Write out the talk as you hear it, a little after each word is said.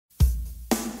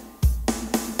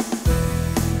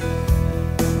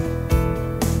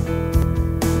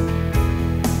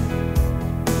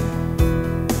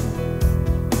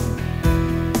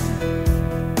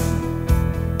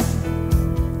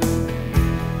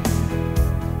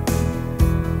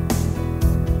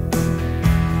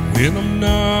When I'm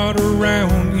not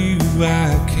around you,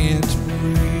 I can't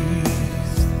breathe.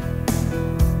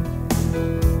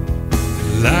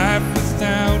 Life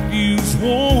without you's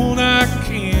one I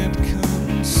can't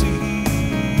conceive.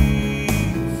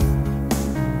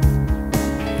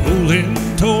 Pulling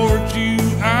towards you,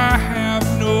 I have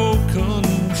no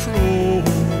control.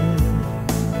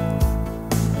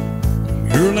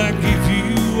 Girl, I give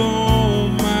you all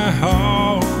my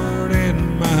heart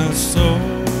and my soul.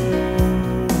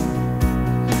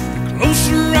 The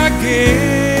closer I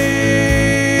get,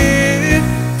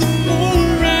 the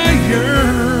more I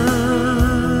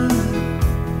yearn.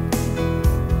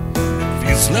 It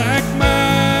feels like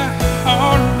my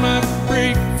heart might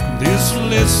break from this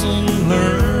lesson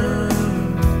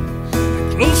learned.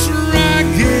 The closer I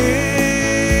get,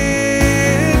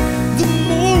 the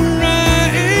more I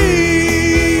ache.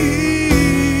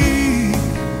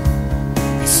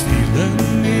 This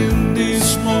feeling in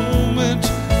this moment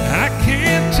I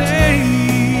can't take.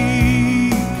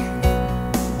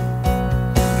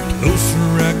 The closer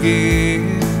I get,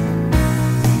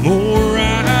 the more I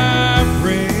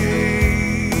break.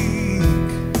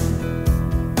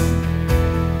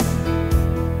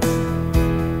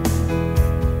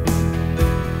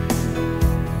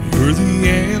 You're the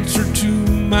answer to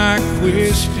my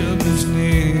questions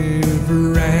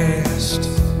never asked.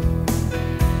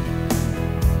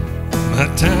 My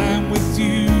time with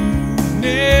you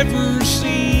never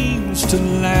seems to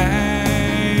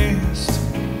last.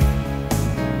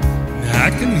 I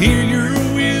can hear your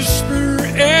whisper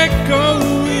echo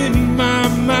in my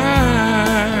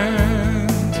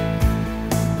mind.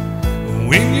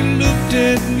 When you looked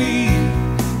at me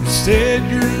and said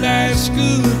your last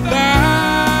goodbye,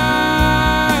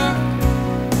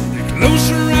 the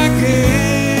closer I get,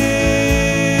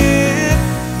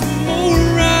 the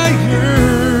more I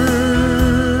yearn.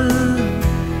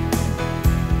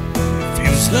 It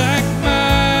feels like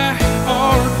my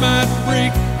heart might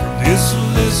break from this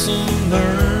lesson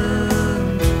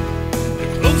learned. The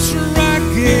closer I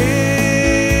get,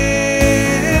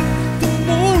 the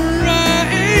more I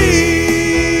ache.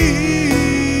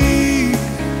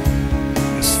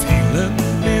 This feeling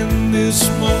in this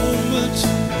moment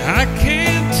I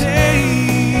can't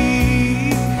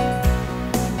take.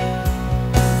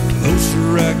 The closer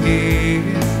I get,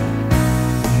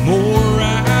 the more I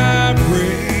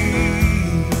break.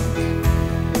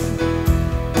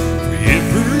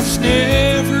 Forever's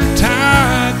never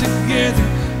tied together,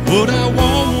 what I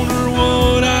want or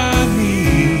what I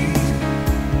need.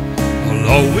 I'll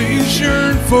always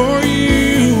yearn for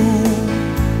you.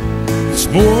 It's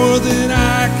more than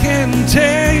I can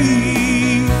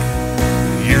take.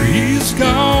 Here he's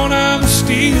gone, I'm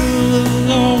still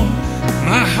alone.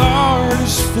 My heart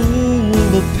is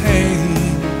full of pain,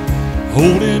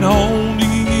 holding on